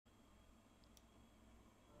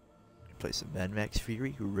play some Mad Max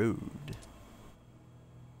Fury Road.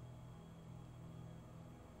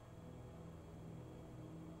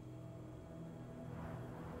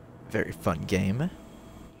 Very fun game.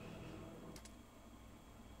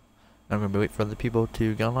 I'm gonna wait for other people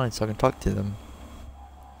to get online so I can talk to them.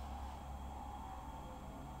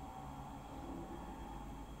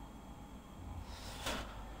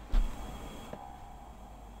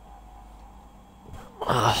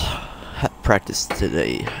 Had practice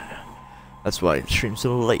today. That's why I stream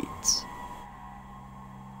so late.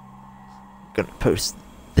 Gonna post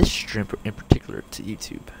this stream in particular to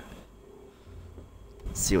YouTube.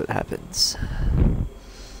 See what happens.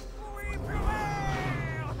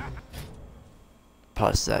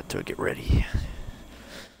 Pause that till I get ready.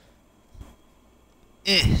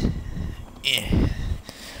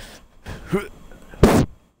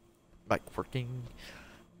 Mic working.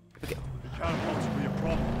 Okay. The catapults will be a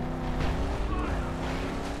problem.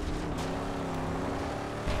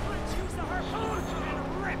 Let's use the harpoon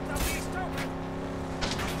and rip the beast open.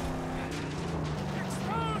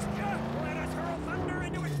 Exposed, let us hurl thunder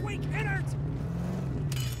into its weak innards.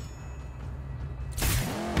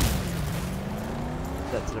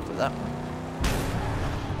 That's it for that one.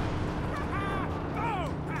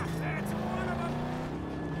 Oh, that's one of them.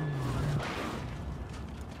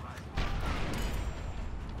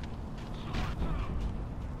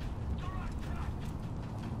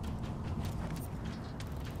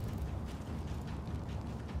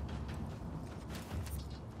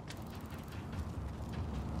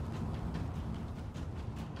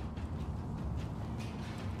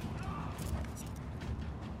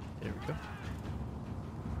 There we go.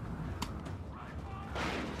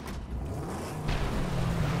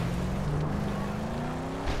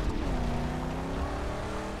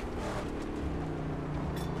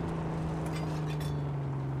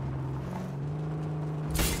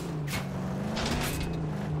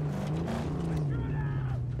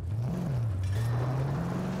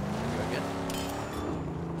 Go again.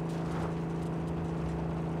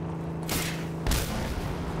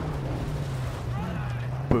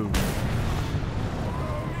 Boom.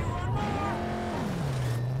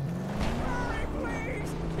 Hurry,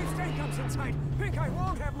 please! If Stan comes inside, think I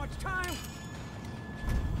won't have much time.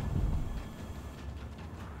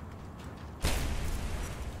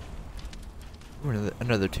 Ooh,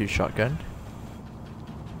 another 2 shotgun.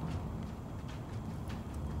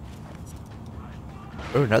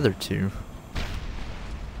 Oh, another 2.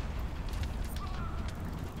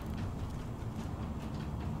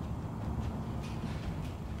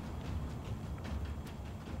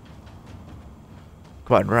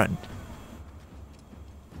 Come on, run.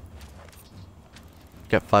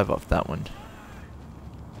 Got 5 off that one.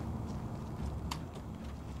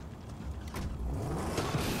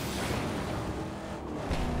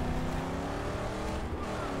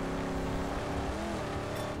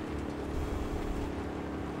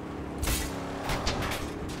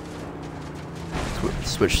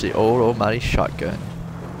 Switch to the old almighty shotgun.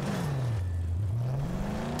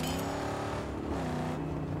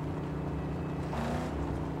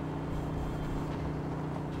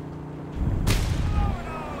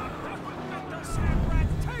 Let those sand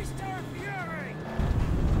rats taste our fury.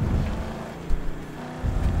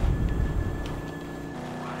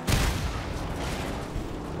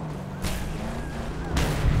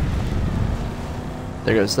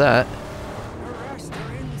 There goes that. The rest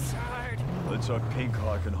are inside. Let's hope Pink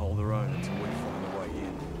Eye can hold her own until we find a way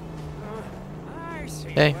in. I see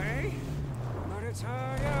Hey. a way. But it's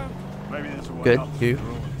hard. Maybe there's a way Good, up through you. the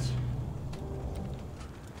ruins.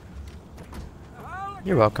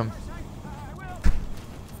 You're welcome. I will.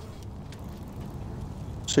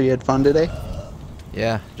 So you had fun today?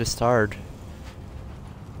 Yeah, just hard.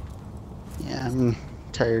 Yeah, I'm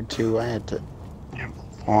tired too. I had to have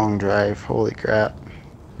a long drive. Holy crap.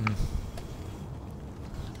 Mm.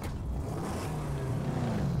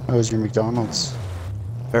 How was your McDonald's?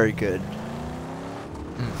 Very good.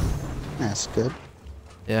 That's good.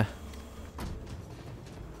 Yeah.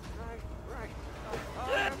 Right.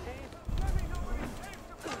 Let me know when it's safe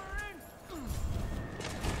to pour in.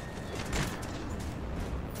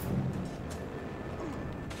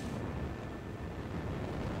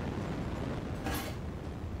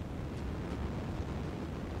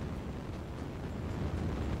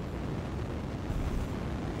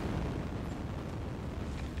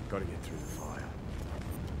 Gotta get through the fire.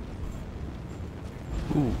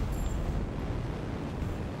 Ooh.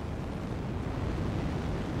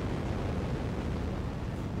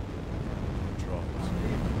 Controls.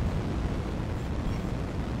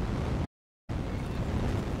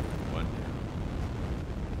 One down.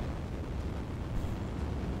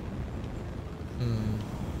 Hmm.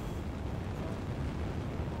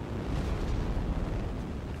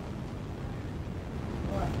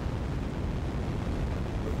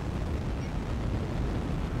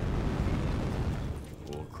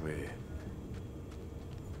 All clear.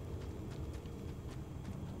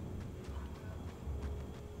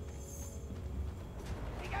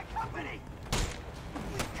 We got company!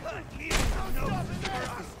 We could leave no notes for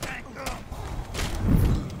us, thank God!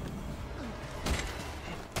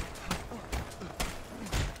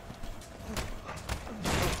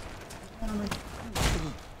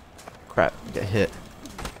 Crap, get hit.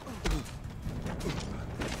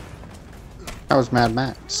 That was Mad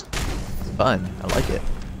Max. Fun, I like it.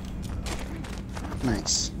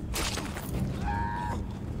 Nice.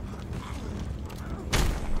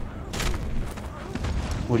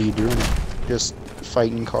 What are you doing? Just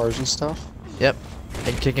fighting cars and stuff? Yep,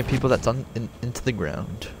 and kicking people that's into the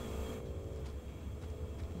ground.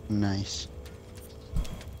 Nice.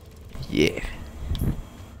 Yeah,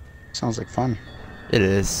 Sounds like fun. it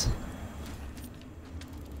is.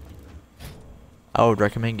 I would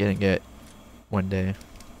recommend getting it one day.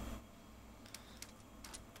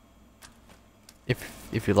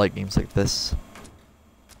 If you like games like this.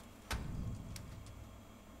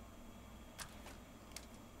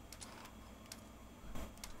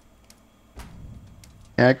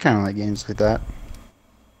 Yeah, I kind of like games like that.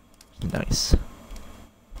 Nice.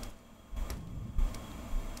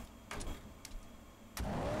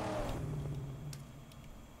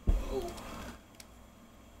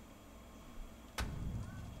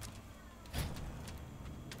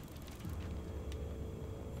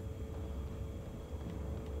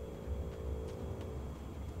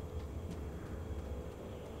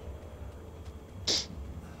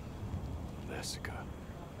 Jessica.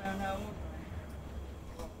 Found out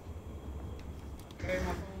carry my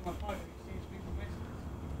phone in my pocket, it seems people missing.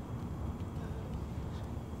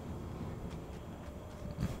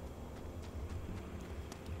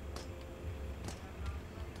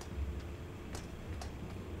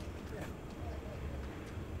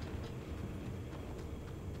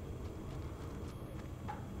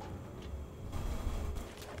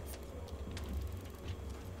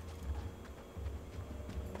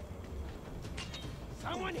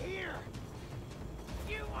 Someone here!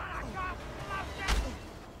 You wanna go closer?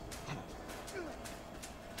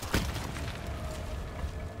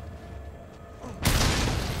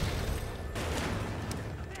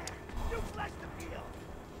 There! You bless the field!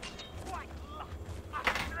 What luck! A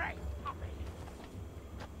stray puppy!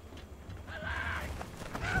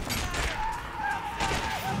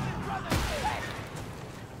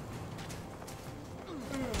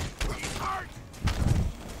 He's hurt!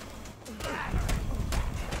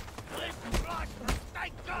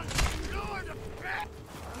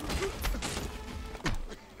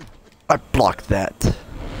 I blocked that.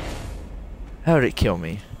 How did it kill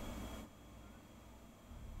me?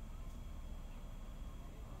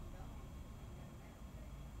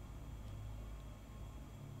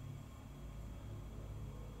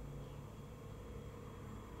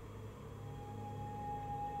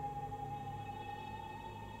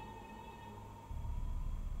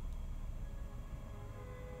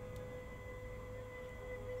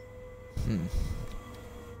 Hmm.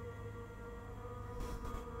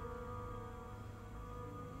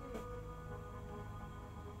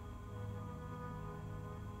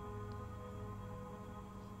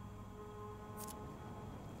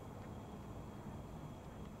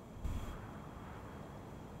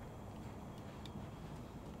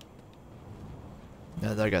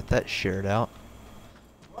 Now that I got that shared out,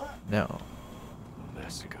 now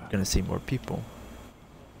Jessica. gonna see more people.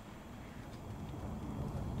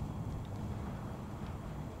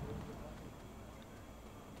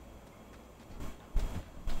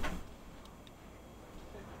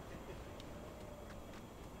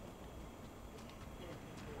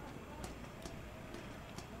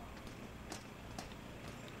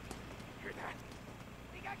 Hear that?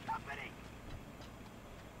 We got company!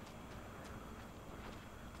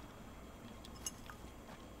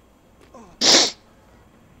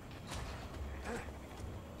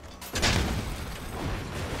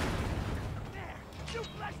 There! You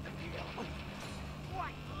bless the field!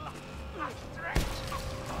 What luck! A stray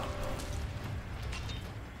puppy!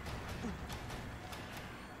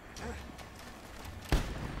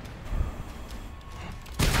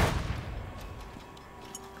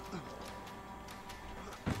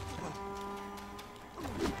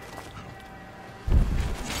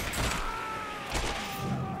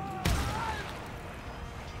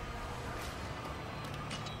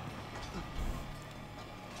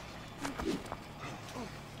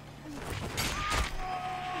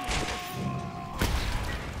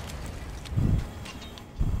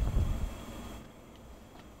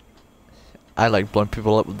 I like blowing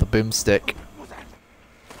people up with the boomstick.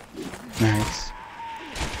 Nice.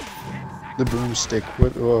 The broomstick.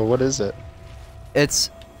 What is it?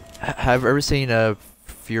 It's. Have you ever seen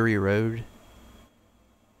Fury Road?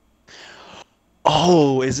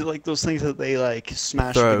 Oh, is it like those things that they like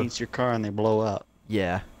smash Throw. against your car and they blow up?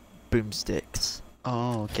 Yeah, boomsticks.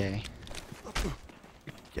 Oh, okay.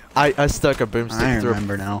 Yeah. I stuck a boomstick I through.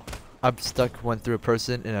 remember now. I stuck one through a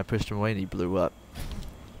person and I pushed him away and he blew up.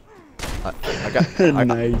 I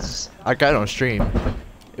Nice. got it on stream.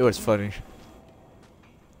 It was funny.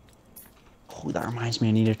 Oh, that reminds me,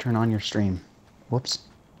 I need to turn on your stream. Whoops.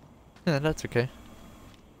 Yeah, that's okay.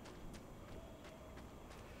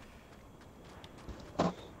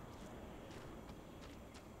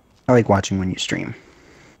 I like watching when you stream.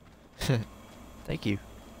 Thank you.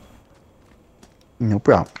 No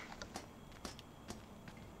problem.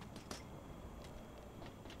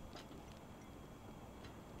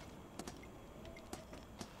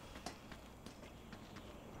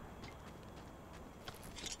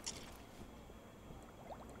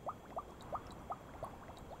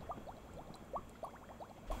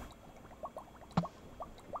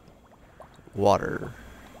 Water.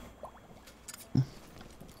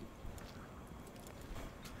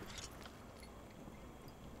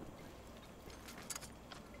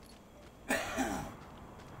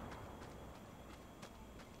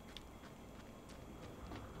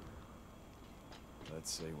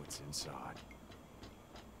 Let's see what's inside.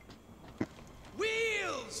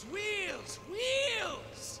 Wheels! Wheels!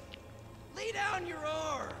 Wheels! Lay down your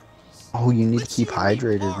arms. Oh, you need to Let's keep see what we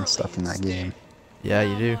hydrated and are stuff in that instead. game. Yeah,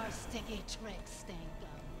 you do. No more sticky tricks, Stink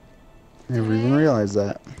Gun. Never even realized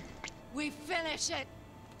that. We finish it.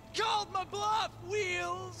 Called my bluff,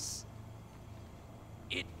 Wheels!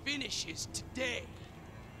 It finishes today.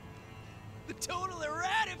 The total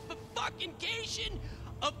erratification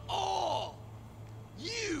of all.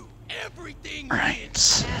 You, everything Right.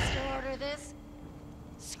 Master order this?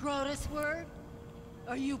 Scrotus word?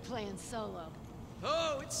 Or you playing solo?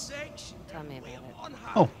 Oh, it's sanctioned. Tell me about Live it. on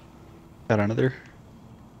high. Oh, got another.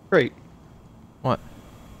 Great. What?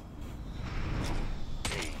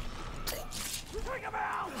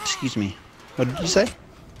 Excuse me. What did you say?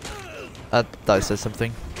 I thought I said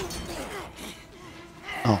something.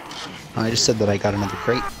 Oh, I just said that I got another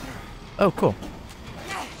crate. Oh, cool.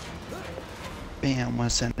 Bam,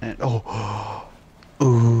 what's in it? Oh,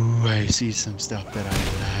 ooh, I see some stuff that I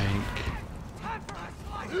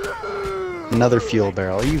like. Another fuel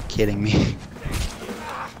barrel. Are you kidding me?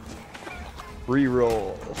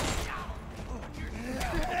 Reroll.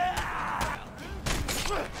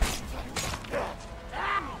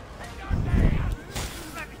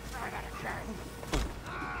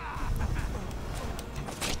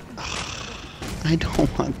 I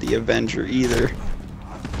don't want the Avenger either.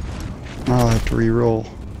 I'll have to re-roll.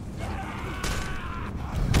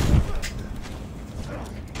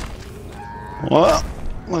 Well,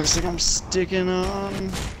 looks like I'm sticking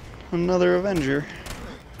on another Avenger.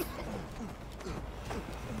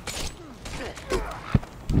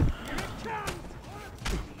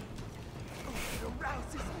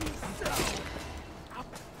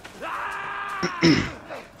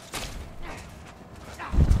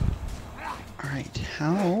 Alright,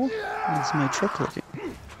 how is my truck looking?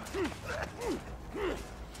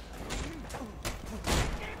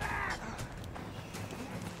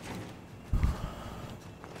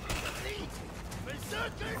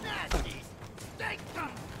 Berserker nasties! They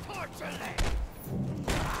come torture land!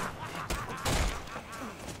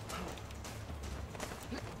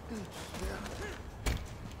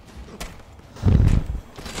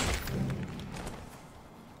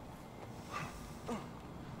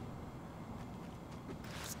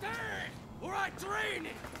 Stand, or I drain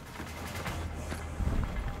it!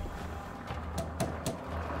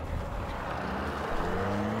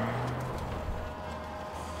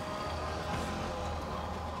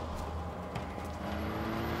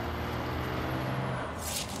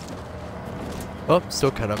 Oh,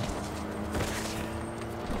 still cut him.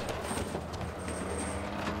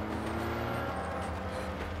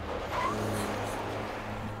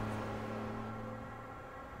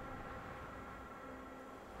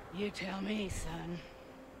 You tell me, son.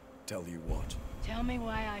 Tell you what, Tell me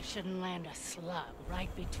why I shouldn't land a slug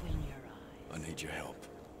right between your I eyes. need your help.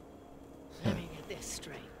 Let me get this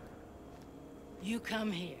straight. You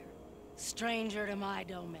come here, stranger to my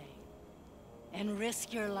domain, and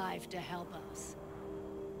risk your life to help us.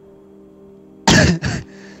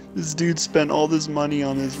 This dude spent all this money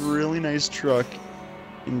on this really nice truck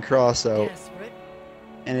in Crossout, Desperate?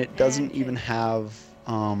 and it doesn't even have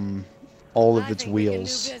all of I its think we can do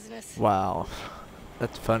wheels. business. Wow.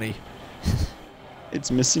 That's funny.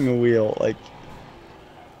 It's missing a wheel.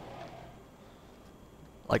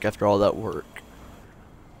 Like after all that work.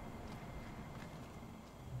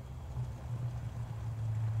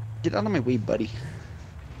 Get out of my way, buddy.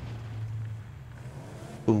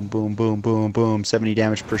 Boom, boom, boom, boom, boom. 70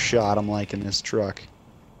 damage per shot. I'm liking this truck.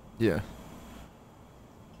 Yeah.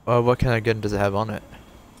 What kind of gun does it have on it?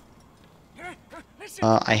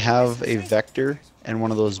 I have a Vector and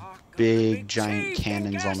one of those big giant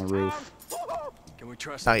cannons on the roof. Can we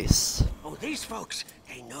trust Nice. Oh, these folks,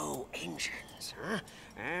 they know engines, huh?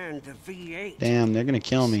 And the V8. Damn, they're gonna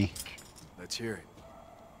kill me. him? Let's hear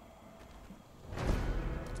it.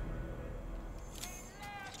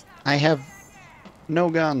 I have no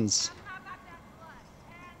guns.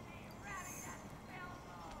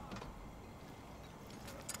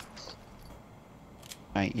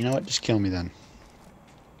 Alright, you know what? Just kill me then.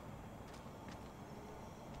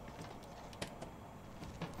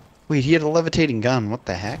 Wait, he had a levitating gun. What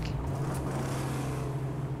the heck?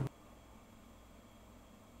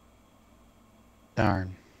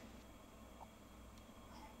 Darn.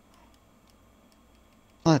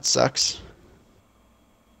 Well, that sucks.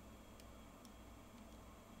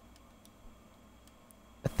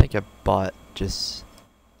 I think a bot just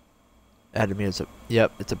added me as a...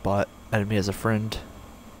 Yep, it's a bot. Added me as a friend.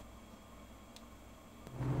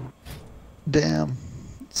 Damn.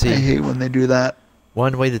 See, I hate when they do that.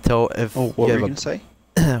 one way to tell if Oh, what you were you have gonna say?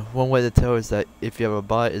 one way to tell is that if you have a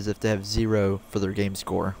bot is if they have 0 for their game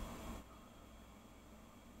score.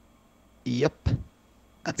 Yep.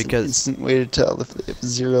 That's Because- an instant way to tell. If it's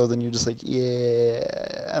 0, then you're just like,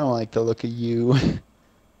 yeah, I don't like the look of you.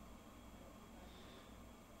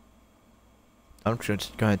 I'm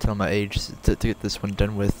just going to tell my age to get this one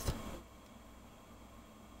done with.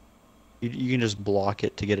 You can just block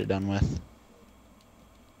it to get it done with.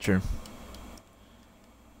 Sure.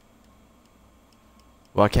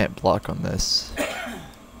 Well, I can't block on this.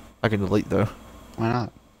 I can delete though. Why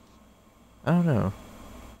not? I don't know.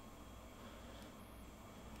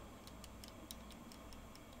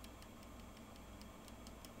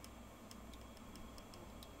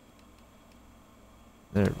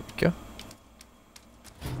 There we go.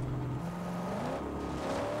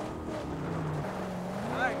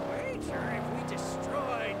 I wager if we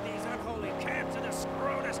destroyed these unholy camps of the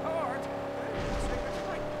Scrotus Horde, they'd treat us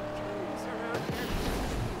like kings around here.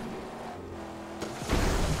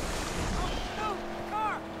 Oh, no! The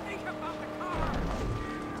car! Think about the car!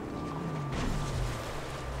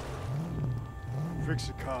 Fix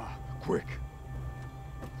the car, quick.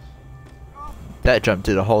 That jump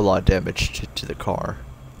did a whole lot of damage to the car.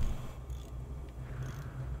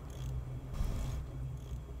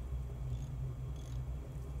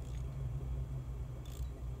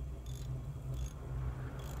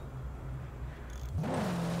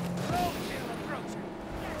 Roadkill approaching!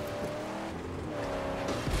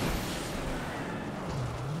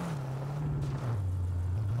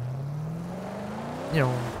 You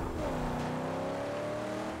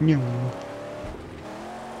know.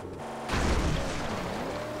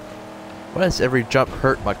 Why does every jump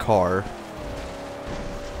hurt my car?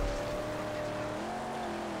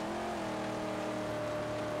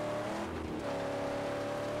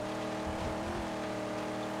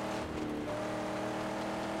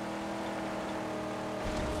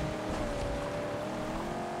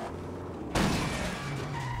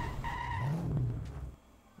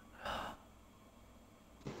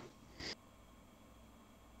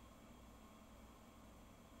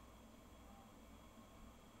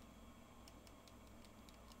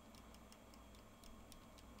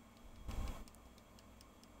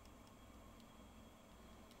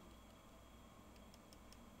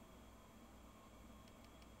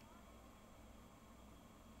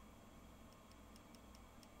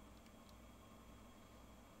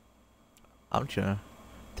 I'm trying to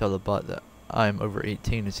tell the bot that I'm over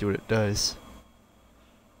 18 to see what it does.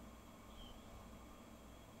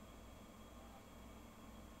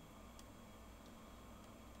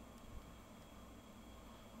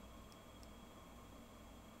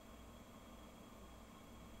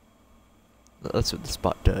 That's what this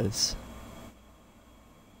bot does.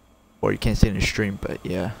 Or you can't see in the stream, but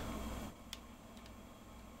yeah.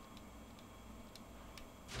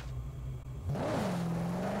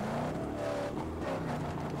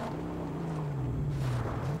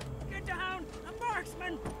 Get down! A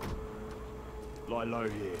marksman! Lie low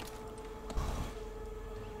here.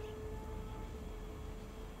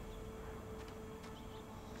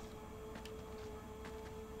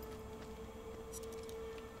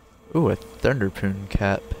 Ooh, a Thunderpoon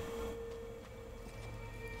cap.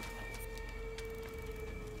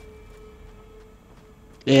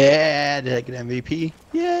 Yeah, did I get MVP?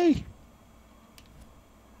 Yay!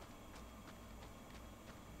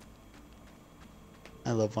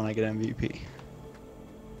 I love when I get MVP.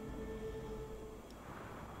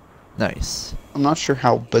 Nice. I'm not sure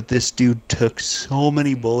how, but this dude took so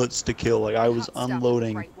many bullets to kill. Like I was Hot stuff,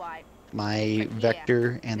 unloading Great White. my But yeah,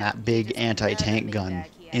 Vector and now that big just anti-tank another gun meat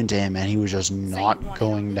bag here. into him, and he was just So you not want in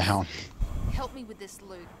going on this? down. Help me with this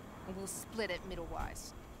loot, and we'll split it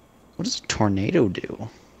middle-wise. What does a tornado do?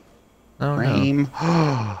 Oh no. Frame.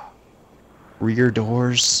 Rear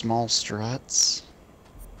doors, small struts.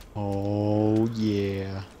 Oh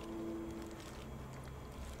yeah.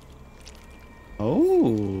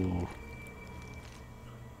 Oh.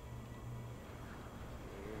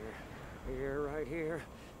 Here, right here.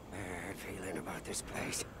 Bad feeling about this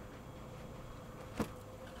place.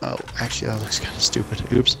 Oh, actually that looks kind of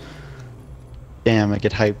stupid. Oops. Damn, I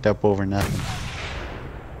get hyped up over nothing.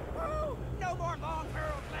 Woo! No more long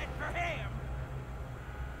hurled lead for him!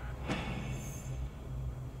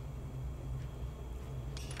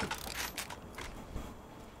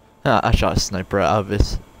 I shot a sniper out of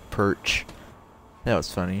his perch. That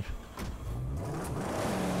was funny.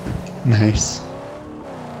 Nice.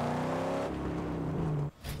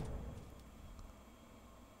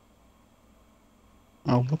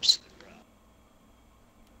 Oh, whoops.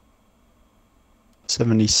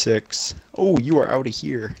 76. Oh, you are out of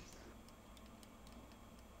here.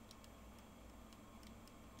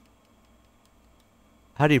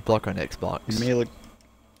 How do you block on Xbox? It may look.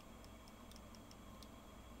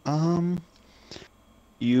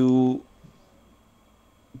 You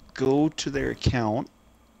go to their account,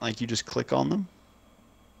 like you just click on them,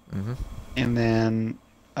 Mm-hmm. and then,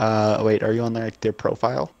 wait, are you on their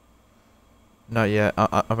profile? Not yet.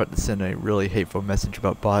 I'm about to send a really hateful message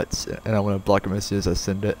about bots, and I want to block them as soon as I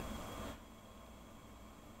send it.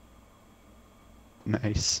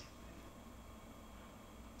 Nice.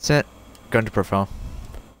 Sent. Go into profile.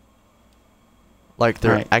 Like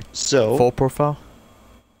their Alright, so full profile.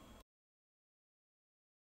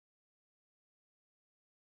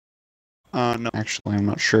 no, actually, I'm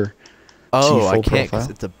not sure. Oh, I full can't because profile?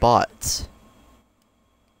 it's a bot.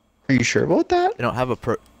 Are you sure about that? They don't have a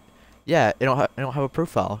pro. Yeah, it don't have a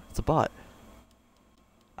profile. It's a bot.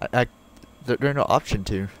 There's no option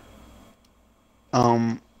to.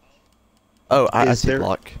 Um, Oh, I Is see there-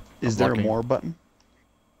 block. is I'm there a blocking. more button?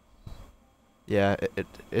 Yeah,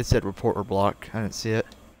 it said report or block. I didn't see it.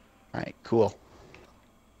 Alright, cool.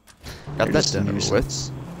 Got They're that just a done over with.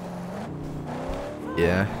 nuisance.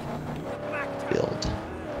 Yeah. Build. Last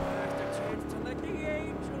a chance to let the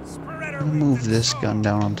angels spread I'm gonna move this gun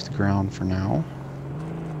down onto the ground for now.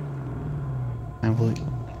 I will.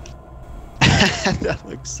 That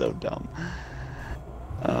looks so dumb.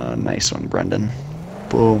 Nice one, Brendan.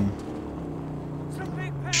 Boom.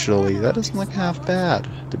 Actually, that doesn't look half bad,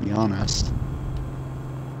 to be honest.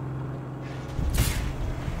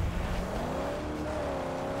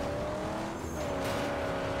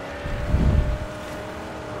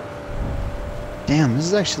 Damn, this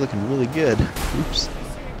is actually looking really good. Oops.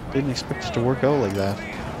 Didn't expect it to work out like that.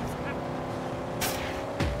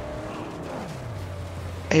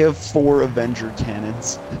 I have 4 Avenger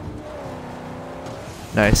cannons.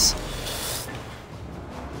 Nice.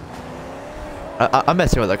 I'm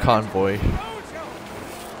messing with a convoy.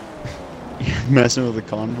 Messing with the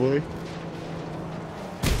convoy?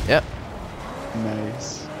 Yep.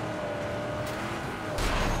 Nice.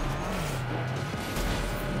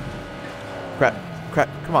 Crap. Crap.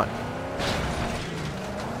 Come on.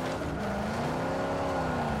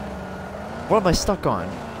 What am I stuck on?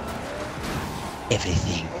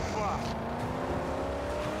 Everything.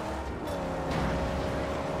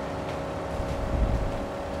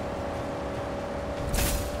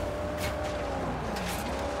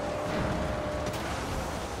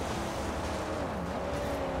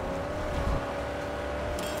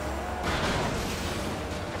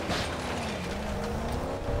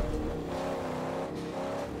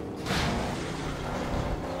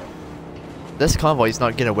 This convoy's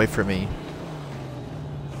not getting away from me.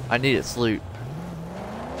 I need its loot.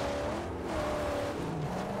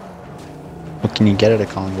 What can you get at a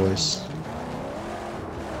convoys?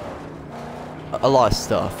 A lot of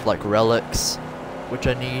stuff, like relics, which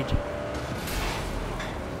I need.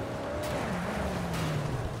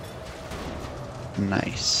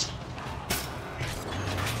 Nice.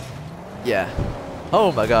 Yeah.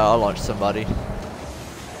 Oh my god, I launched somebody.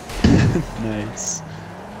 Nice.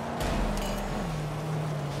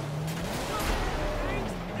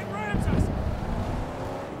 It rams us!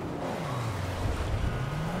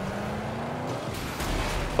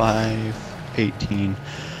 5, 18.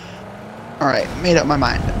 Alright, made up my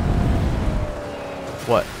mind.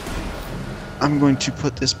 What? I'm going to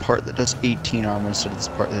put this part that does 18 armor instead of this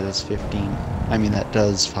part that does 15. I mean, that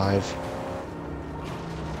does 5.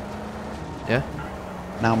 Yeah?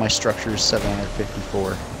 Now my structure is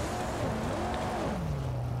 754.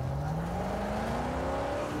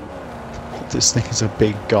 This thing is a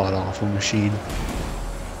big god-awful machine.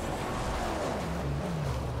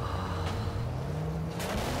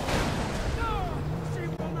 No! She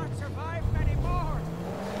will not survive many more!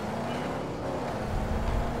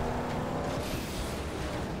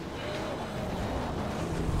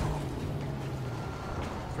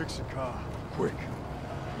 Fix the car. Quick.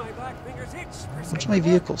 My black fingers itch for What's saying my the word.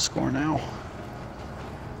 vehicle score now?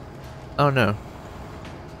 Oh no.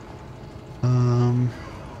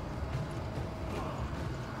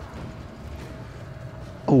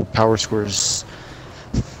 Oh, power score is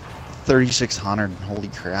 3,600. Holy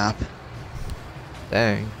crap.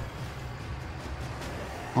 Dang.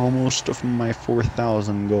 Almost of my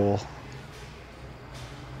 4,000 goal.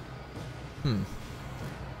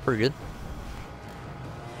 Pretty good.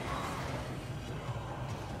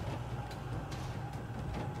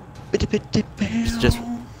 It's just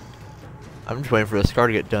I'm just waiting for this car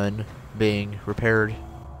to get done being repaired.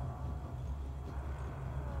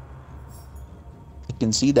 I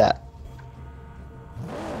can see that.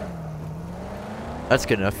 That's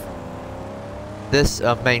good enough. This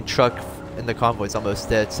main truck in the convoy is almost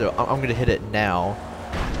dead, so I'm gonna hit it now.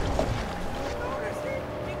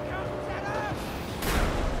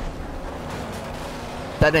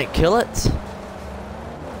 That didn't kill it?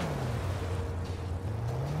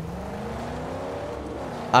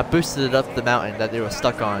 I boosted it up the mountain that they were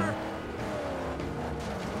stuck on.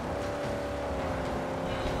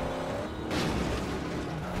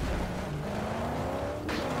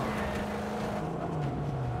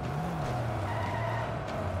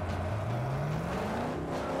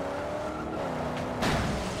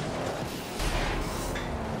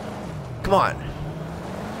 Come on.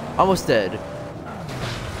 Almost dead.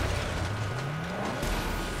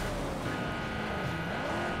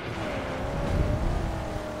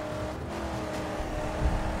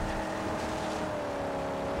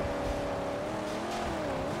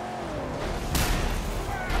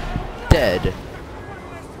 Dead.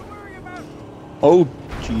 Oh,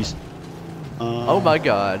 jeez. Oh my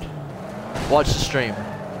god. Watch the stream.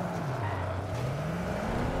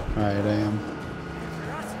 Alright, I am.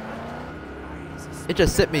 It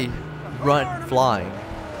just sent me run flying.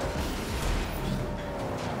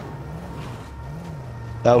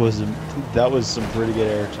 That was some pretty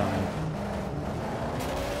good airtime.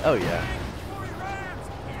 Oh yeah.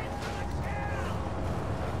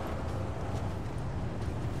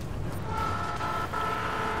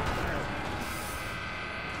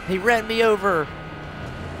 He ran me over.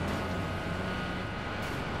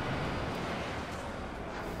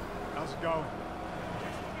 How's it going?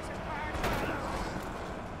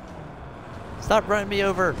 Stop running me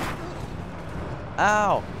over.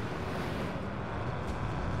 Ow.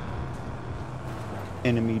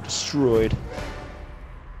 Enemy destroyed.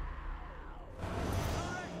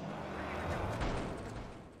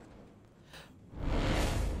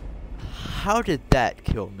 How did that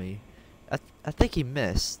kill me? I think he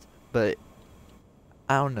missed, but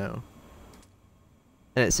I don't know.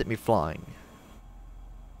 And it sent me flying.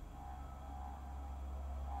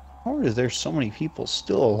 How is there so many people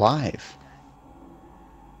still alive?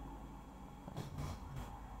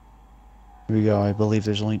 Here we go. I believe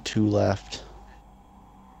there's only 2 left.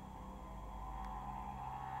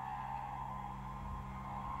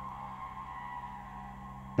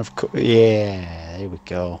 Of course, yeah, there we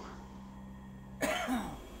go.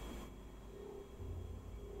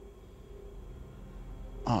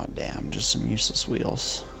 Oh damn, just some useless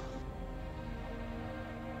wheels.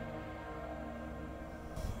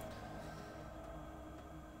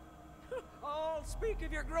 I'll speak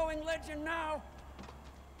of your growing legend now.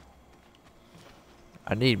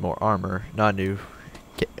 I need more armor, not a new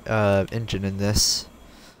engine in this.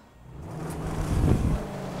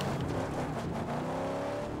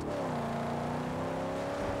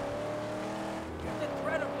 The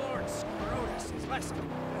threat of Lord Scrotus is lessened.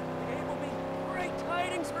 It will be great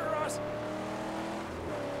tidings for us.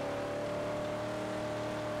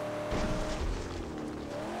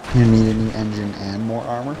 You need a new engine and more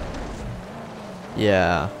armor?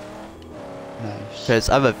 Yeah, Nice. because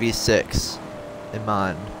I have a V6 in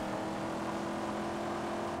mind.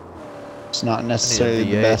 It's not necessarily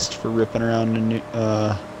the V8. best for ripping around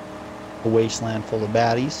a wasteland full of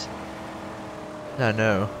baddies. I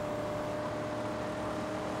know.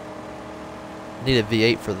 Need a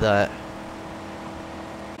V8 for that.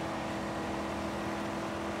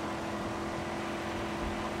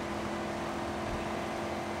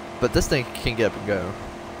 But this thing can get up and go.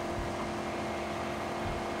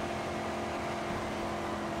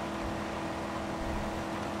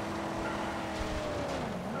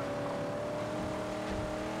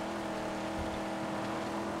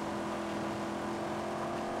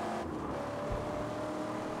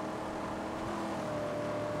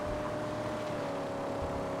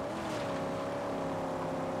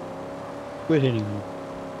 Quit hitting me.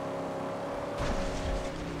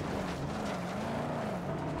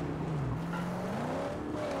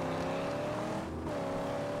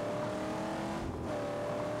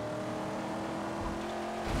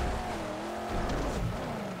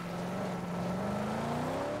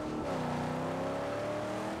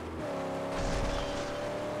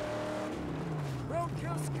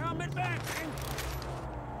 Roadkill's coming back.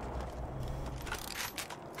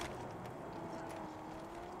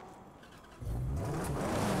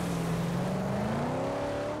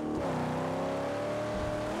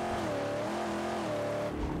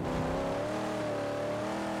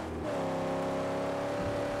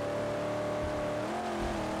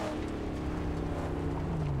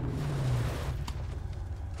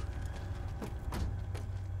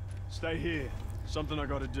 Stay here. Something I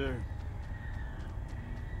gotta do.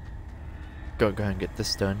 Go ahead and get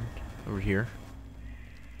this done over here.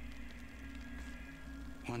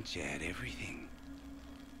 Once you had everything.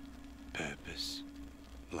 Purpose,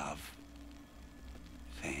 love,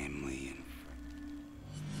 family, and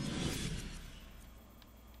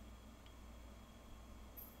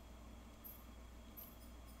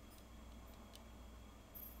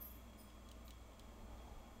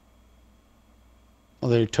Well,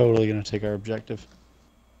 they're totally gonna take our objective.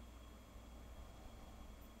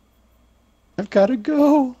 I've gotta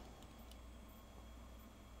go.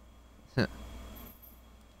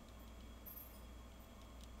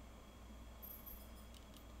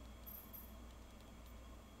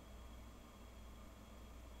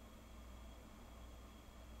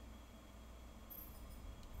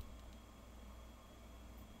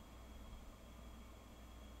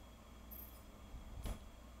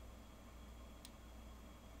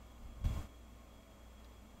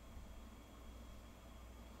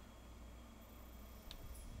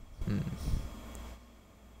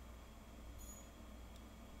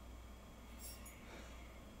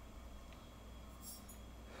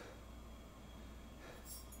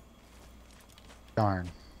 Darn.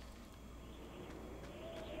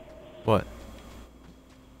 What?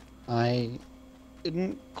 I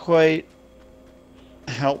didn't quite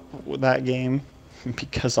help with that game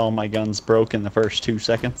because all my guns broke in the first 2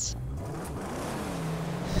 seconds.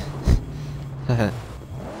 Move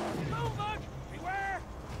on! Beware!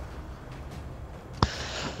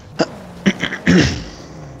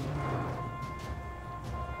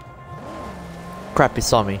 Crap, he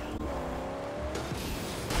saw me.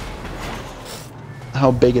 How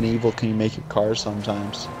big and evil can you make your car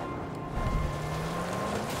sometimes?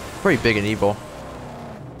 Pretty big and evil.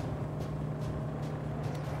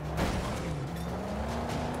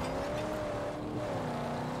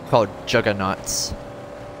 Called Juggernauts.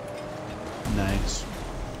 Nice.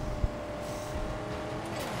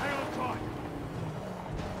 Hang on, Clyde.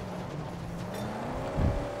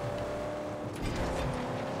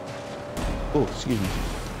 Oh, excuse me.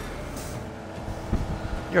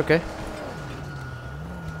 You're okay.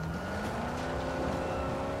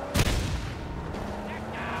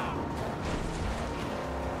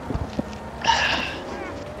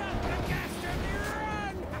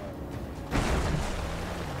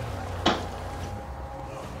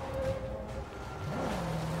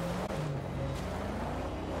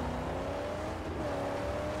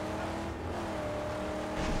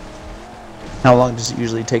 How long does it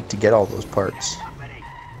usually take to get all those parts?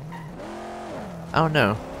 I don't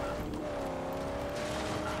know.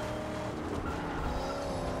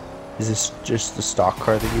 Is this just the stock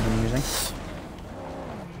car that you've been using?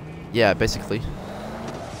 Yeah, basically.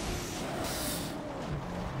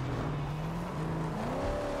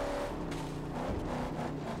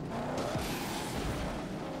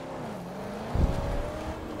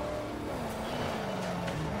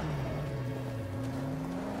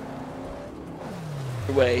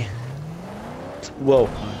 Way. Whoa.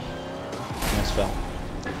 Almost fell.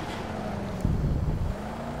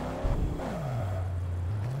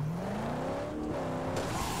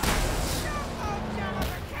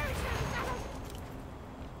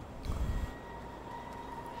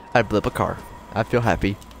 I blew up a car. I feel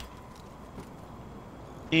happy.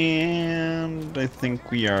 And I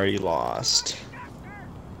think we already lost.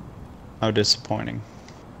 How disappointing.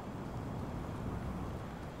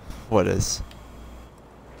 What is?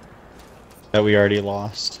 That we already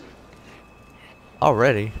lost.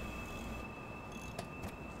 Already?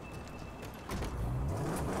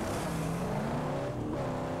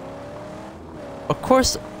 Of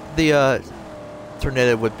course, the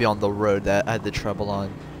tornado would be on the road that I had the trouble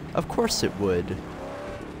on. Of course it would.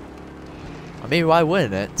 I mean, why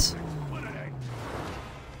wouldn't it?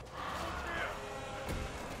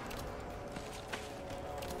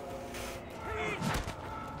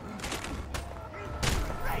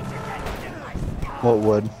 What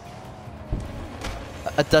would?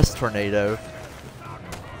 A dust tornado.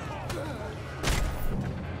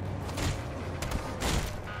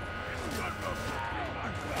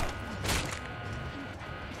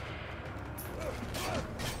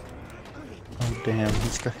 Oh damn,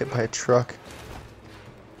 he's got hit by a truck.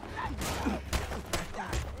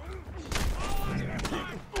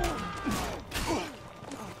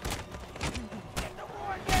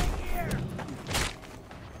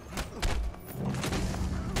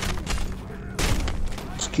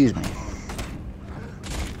 Excuse me.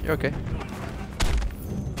 You're okay.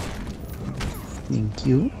 Thank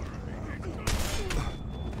you.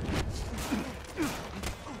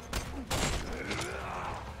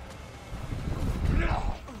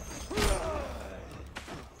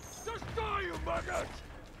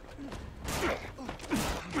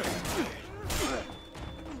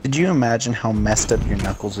 Did you imagine how messed up your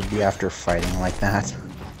knuckles would be after fighting like that?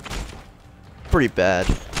 Pretty bad.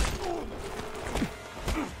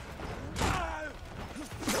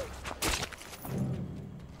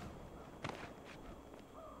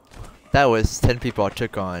 That was 10 people I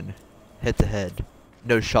took on head to head.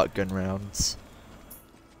 No shotgun rounds.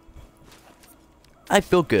 I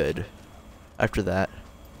feel good after that.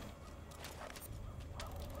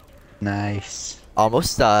 Nice.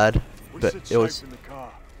 Almost died, We but sit it was safe in the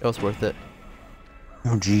car. worth it.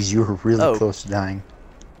 Oh geez, you were really Oh. close to dying.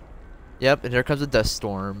 Yep, and here comes a dust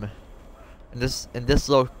storm. And this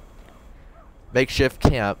little makeshift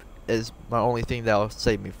camp is my only thing that'll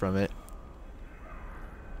save me from it.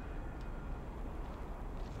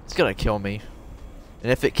 It's gonna kill me.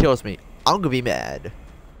 And if it kills me, I'm gonna be mad.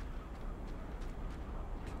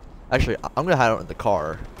 Actually, I'm gonna hide out in the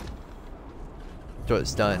car until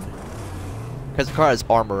it's done. Because the car has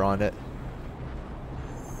armor on it.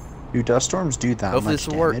 Do dust storms do that Hopefully much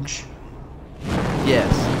this will work. damage?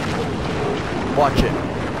 Yes. Watch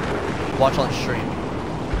it. Watch on stream.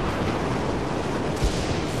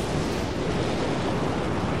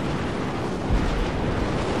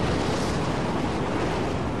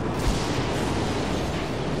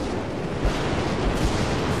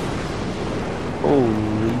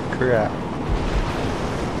 Holy crap.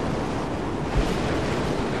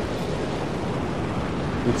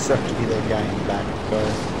 It would suck to be that guy in the back of the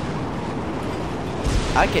car.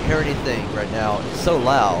 I can't hear anything right now. It's so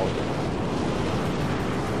loud.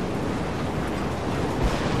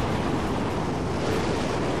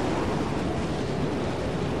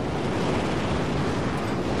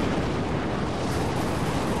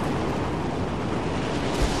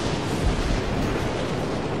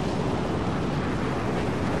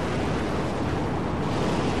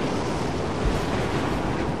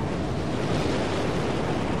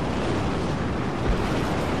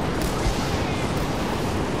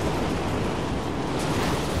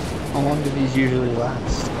 How long do these usually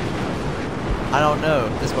last? I don't know.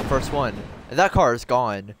 This is my first one. And that car is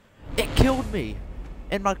gone. It killed me.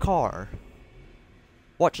 In my car.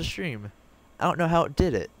 Watch the stream. I don't know how it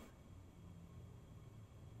did it.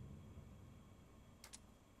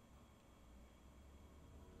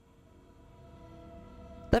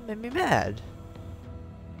 That made me mad.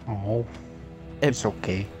 Oh, it's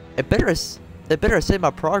okay. It better say my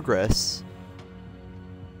progress.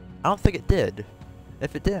 I don't think it did.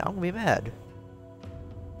 If it did, I'm gonna be mad.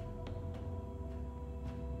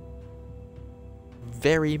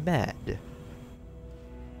 Very mad.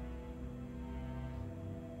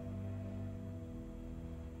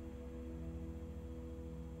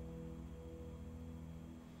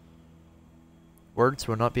 Words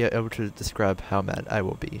will not be able to describe how mad I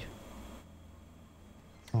will be.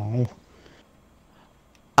 Oh,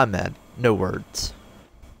 I'm mad. No words.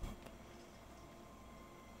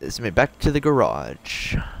 Let's me back to the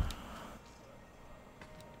garage.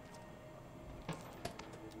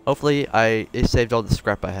 Hopefully it saved all the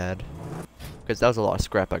scrap I had. Because that was a lot of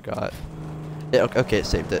scrap I got. Yeah, okay, it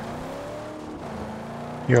saved it.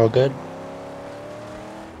 you're all good?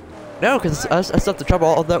 No, because I still have to travel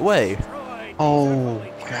all that way. Oh,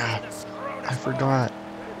 crap. I forgot.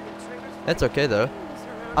 That's okay though.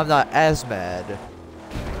 I'm not as mad.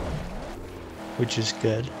 Which is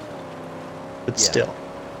good. But Yeah. still.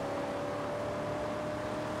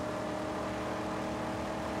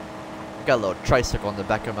 I got a little tricycle on the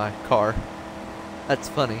back of my car. That's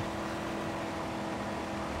funny.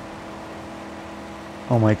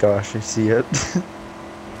 Oh my gosh, I see it.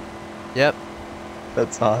 Yep,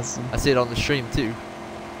 That's awesome. I see it on the stream too.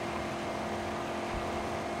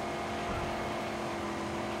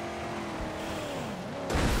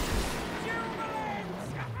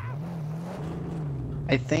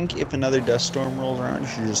 I think if another dust storm rolls around, you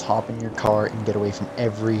should just hop in your car and get away from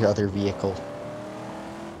every other vehicle.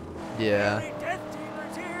 Yeah. Hey, Death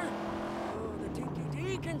Dealer's here. Oh, the Dinky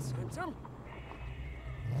D can sense 'em.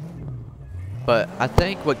 But I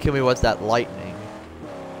think what killed me was that lightning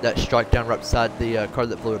that struck down right beside the car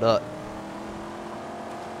that blew it up.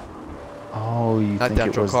 Oh, you Not think the it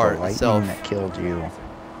actual was the car lightning itself. that killed you?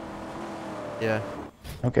 Yeah.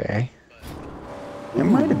 Okay. It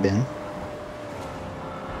might have been.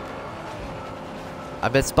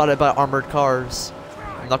 I've been spotted by armored cars.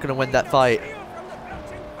 I'm not gonna win that fight. Shield from the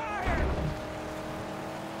belching fire.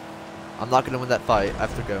 I'm not gonna win that fight. I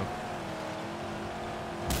have to go.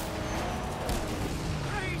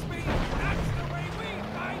 Praise be, that's the way we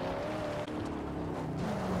fight.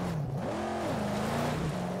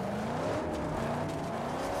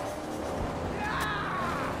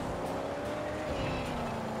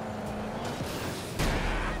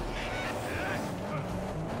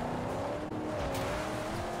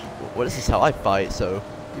 What is this how I fight, so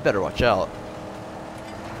you better watch out.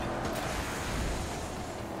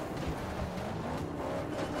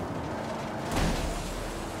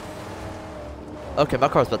 Okay, my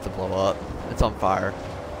car's about to blow up. It's on fire.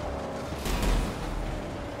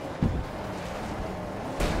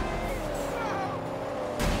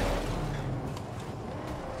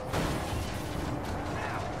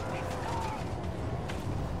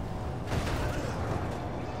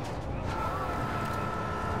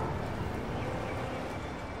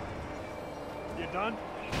 You done?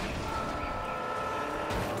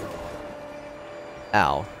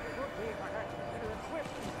 Ow. Would be if I had better equipment.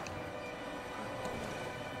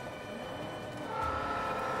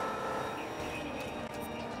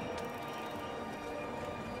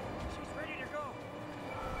 She's ready to go.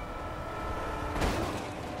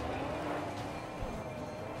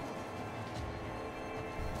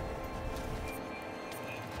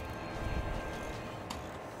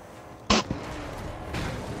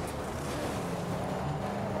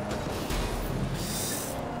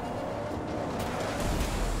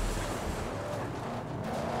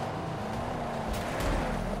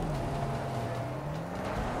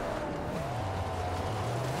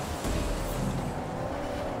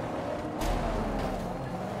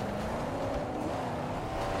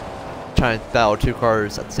 Trying to battle two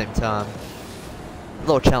cars at the same time. A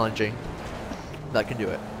little challenging. But I can do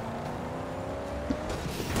it.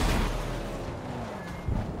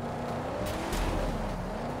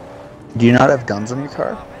 Do you not have guns on your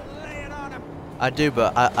car? Up and lay it on 'em. I do,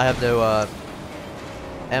 but I have no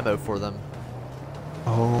ammo for them.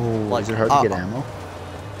 Oh, Like, is it hard to get ammo?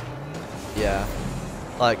 Yeah.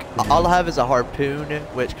 Like, all I have is a harpoon,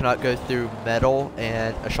 which cannot go through metal,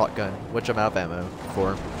 and a shotgun, which I'm out of ammo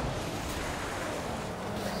for.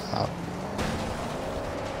 Oh.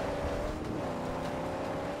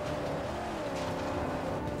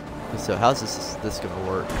 So how's this gonna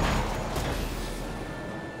work?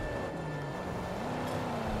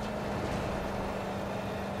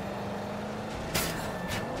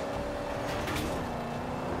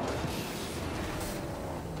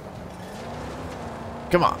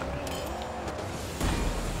 Come on.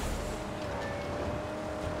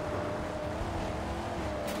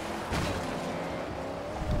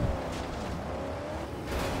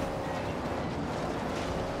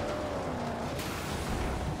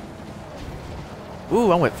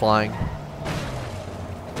 Ooh, I went flying.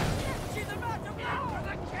 She's about to blow for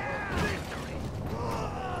the kill.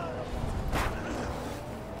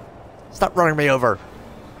 Stop running me over.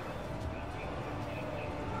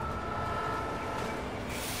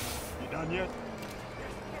 You done yet?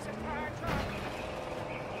 This is a fire truck.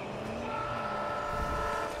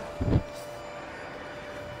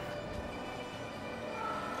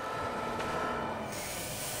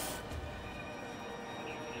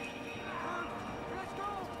 Let's go.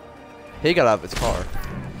 He got out of his car.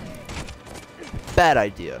 Bad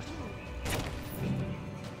idea.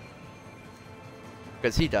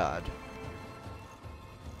 Because he died.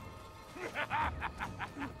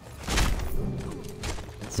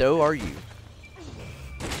 And so are you.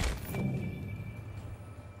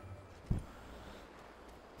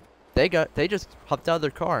 They just hopped out of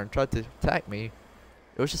their car and tried to attack me.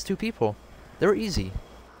 It was just two people. They were easy.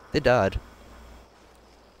 They died.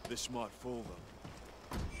 This might fool them.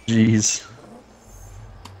 Jeez.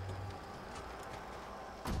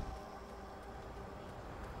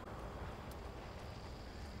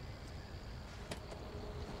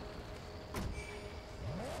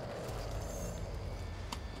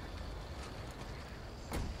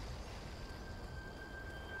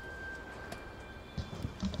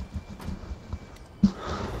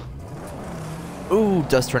 Ooh,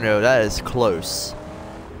 dust tornado. That is close.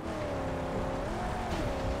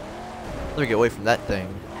 Let me get away from that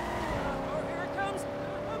thing. Oh, here it comes!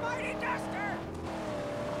 A mighty duster!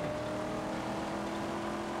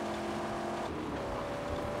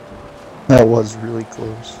 That was really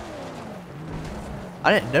close.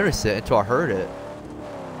 I didn't notice it until I heard it.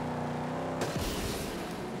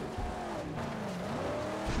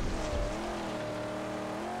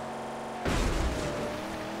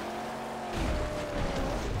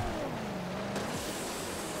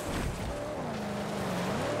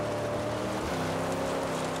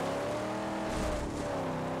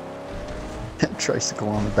 That tricycle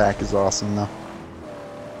on the back is awesome though.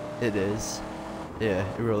 It is. Yeah,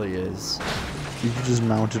 it really is. You could just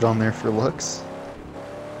mount it on there for looks.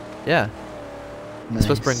 Yeah, it's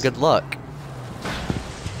supposed to bring Nice. good luck.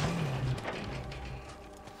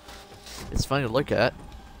 It's funny to look at.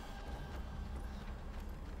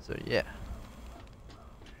 So yeah.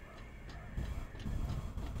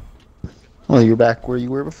 Well, you're back where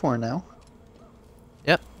you were before now.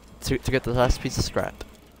 Yep. To get the last piece of scrap.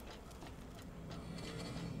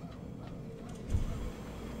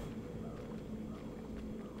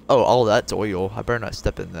 Oh, all that's oil. I better not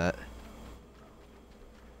step in that.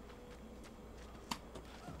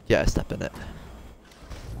 Yeah, I step in it.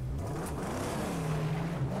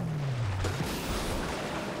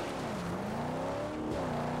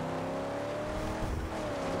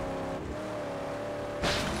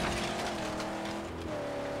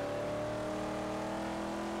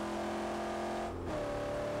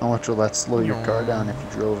 How much will that slow your car down if you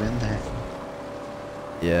drove in there?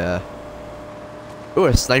 Yeah. Ooh,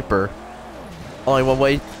 a sniper. Only one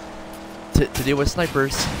way to deal with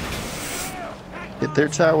snipers. Hit their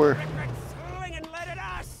tower. Swing and let it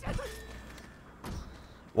us!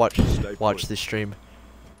 Watch Stay put. the stream.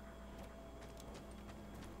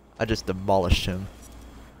 I just demolished him.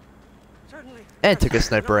 Certainly. And took a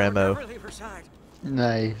sniper No, ammo. never leave her side.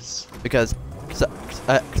 Nice. Because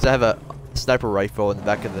I have a sniper rifle in the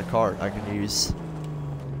back of the car I can use.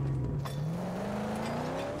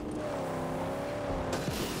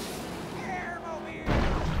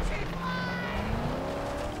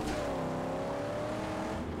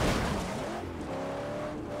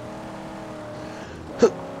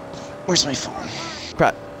 Where's my phone?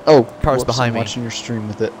 Crap. Oh, Car's whoops, behind I'm me. watching your stream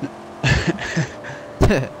with it.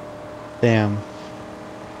 Damn.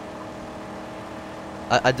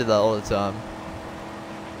 I did that all the time.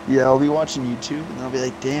 Yeah, I'll be watching YouTube and I'll be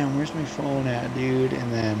like, damn, where's my phone at, dude?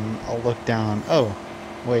 And then I'll look down. Oh,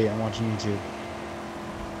 wait, I'm watching YouTube.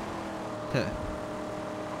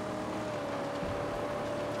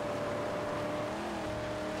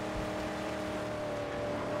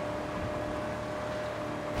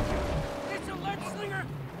 It's a lead slinger!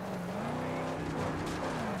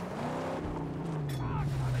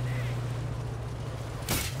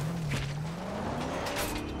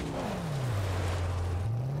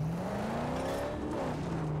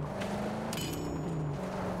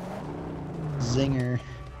 Zinger.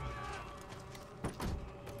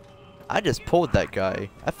 I just pulled that guy.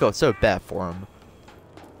 I feel so bad for him.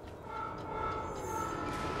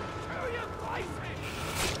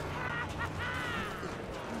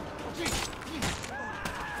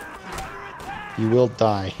 You will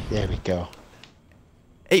die. There we go.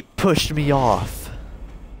 It pushed me off.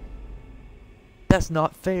 That's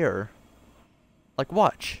not fair. Like,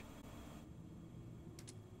 watch.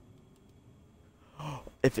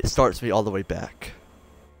 If it starts me all the way back.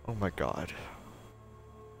 Oh my god.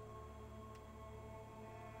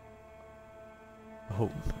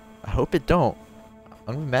 I hope it don't.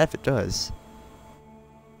 I'm gonna be mad if it does.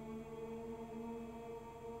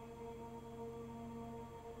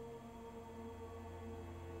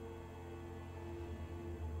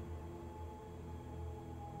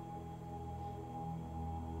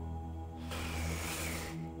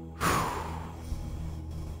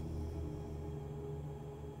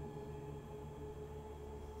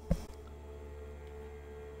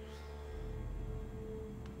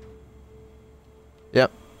 Yep,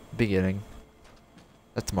 beginning.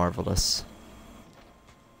 That's marvelous.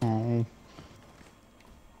 Oh.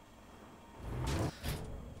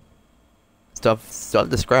 Stuff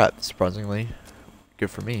to scrap, surprisingly. Good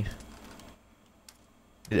for me.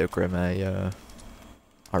 Need to upgrade my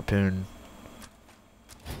harpoon.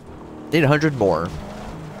 Need 100 more.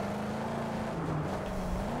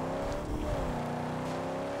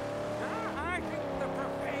 I think the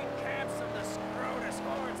profane camps of the Scrotus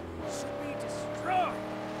hordes should be destroyed.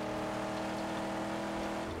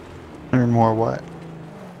 Or more what?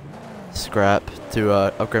 Scrap to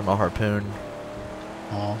upgrade my harpoon.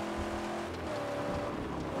 Oh.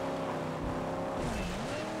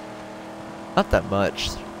 Not that much,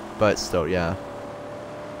 but still, yeah.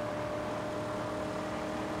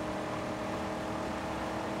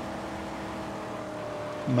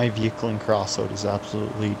 My vehicle in Crossroad is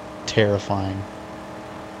absolutely terrifying.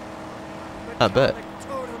 I bet.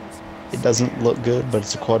 It doesn't look good, but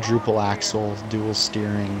it's a quadruple axle, dual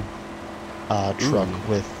steering truck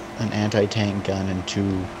with an anti-tank gun and 2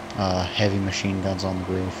 heavy machine guns on the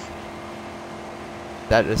roof.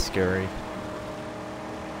 That is scary.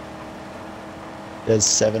 It has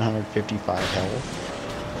 755 health,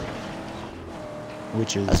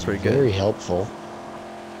 which is That's pretty good. very helpful.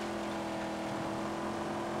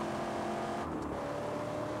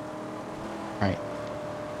 Alright.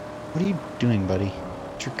 What are you doing, buddy?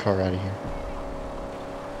 Get your car out of here.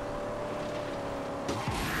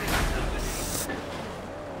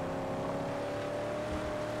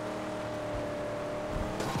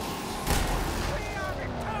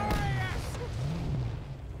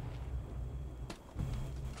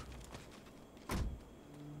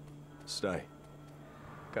 Stay.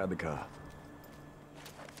 Guard the car.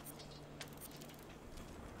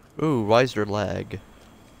 Ooh, why is your lag?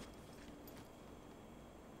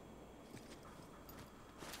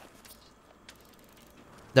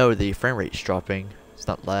 No, the frame rate's dropping. It's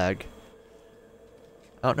not lag.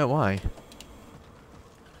 I don't know why.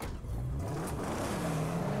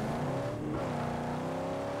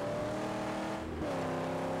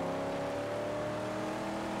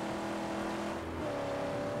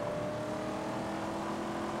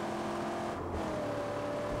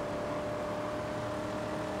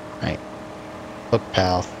 Right. Look,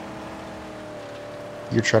 pal.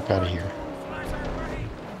 Your truck out of here.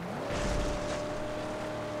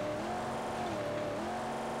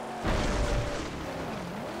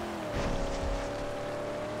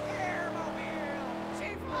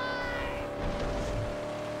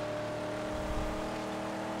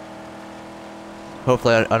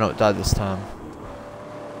 Hopefully I don't die this time.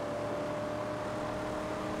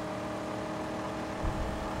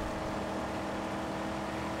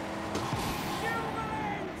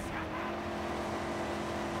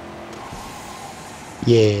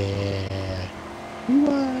 Yeah. We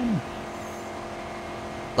won.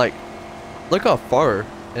 Like, look how far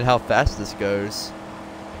and how fast this goes.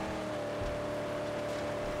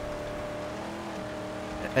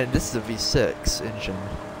 And this is a V6 engine.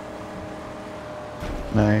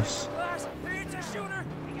 Nice.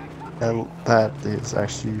 That is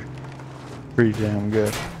actually pretty damn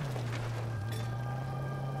good.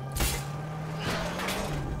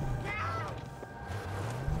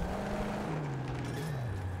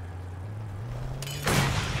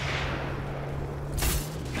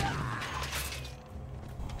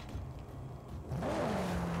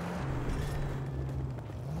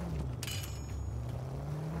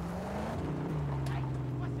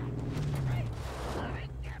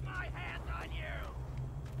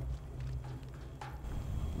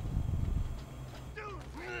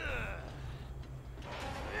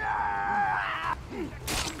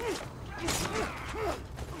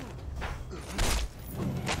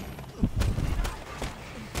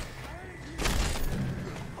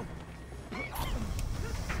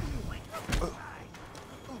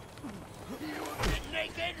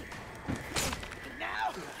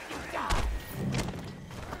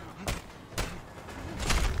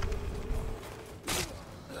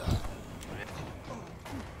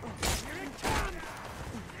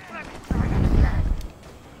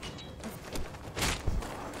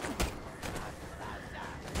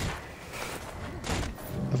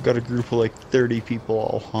 I've got a group of like 30 people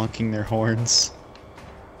all honking their horns.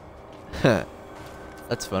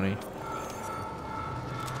 That's funny.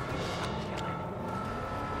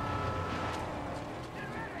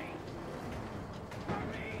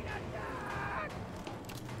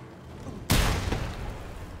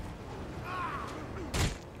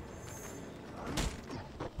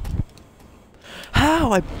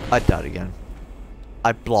 How? I died again.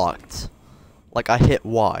 I blocked. Like I hit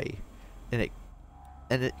Y.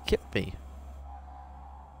 And it killed me.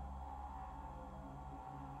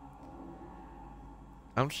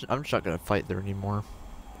 I'm just not gonna fight there anymore.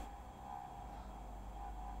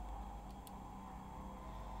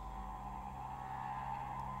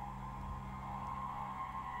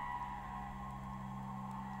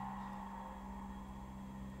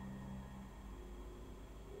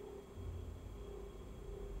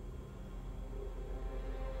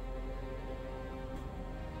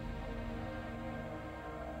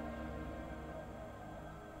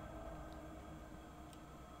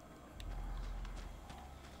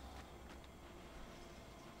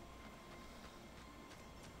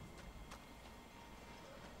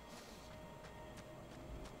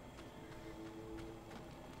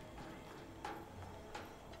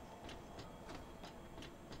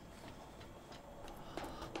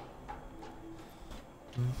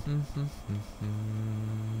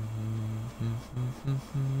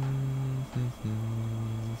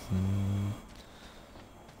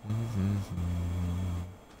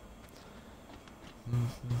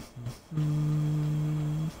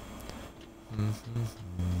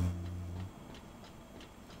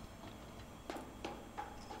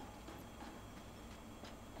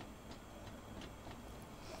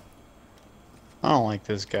 I don't like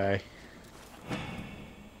this guy.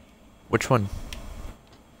 Which one?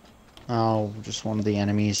 Oh, just one of the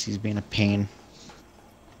enemies. He's being a pain.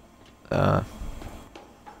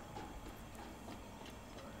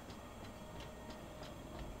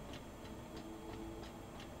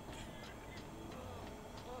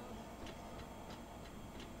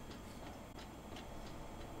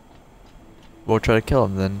 We'll try to kill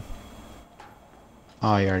him then.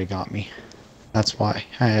 Oh, he already got me. That's why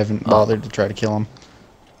I haven't bothered to try to kill him.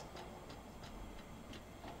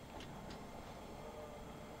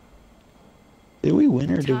 Did we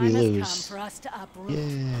win or did we Time has come lose? for us to uproot.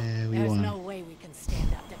 Yeah, we There's won. no way we can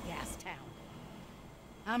stand up to Gastown.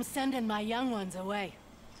 I'm sending my young ones away.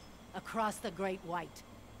 Across the Great White.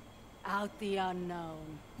 Out the unknown.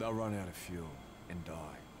 They'll run out of fuel and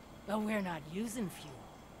die. But we're not using fuel.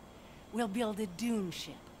 We'll build a dune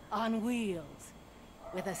ship on wheels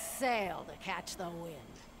with a sail to catch the wind.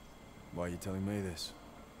 Why are you telling me this?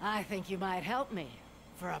 I think you might help me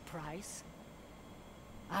for a price.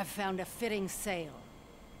 I've found a fitting sail.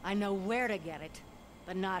 I know where to get it,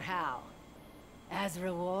 but not how. As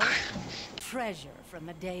reward, treasure from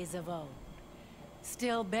the days of old.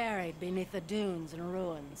 Still buried beneath the dunes and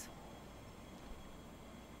ruins.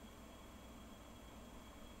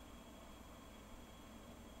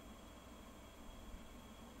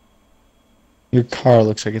 Your car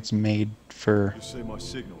looks like it's made for You'll see my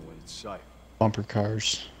signal when it's safe. bumper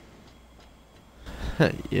cars.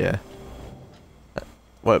 Yeah.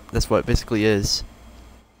 That's what it basically is.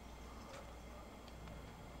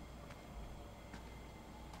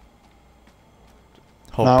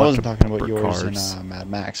 Whole No, I bunch wasn't of talking about bumper yours cars. and Mad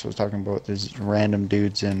Max. I was talking about these random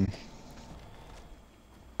dudes in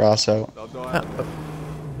Crossout. They'll die.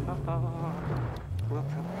 We'll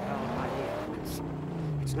propel by the elements.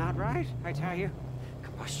 It's not right, I tell you.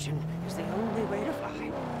 Combustion is the only way to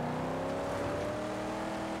fly.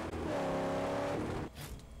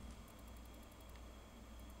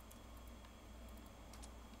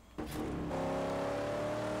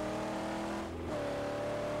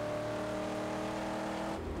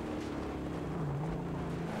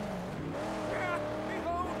 Yeah,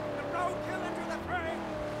 behold, the roadkill into the fray!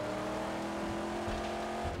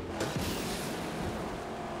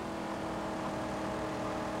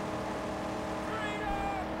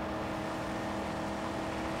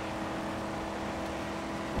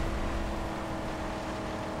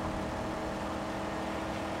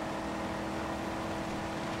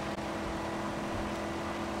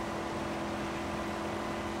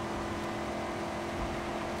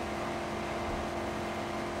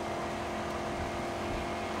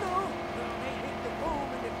 No, they hit the boom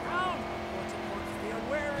in the ground. Once it forces the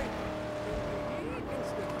unwary, he can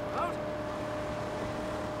still come out.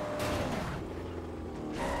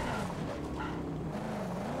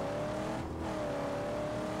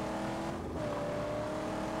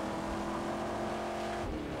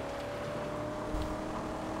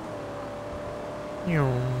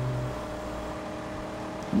 Meow.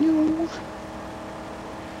 No.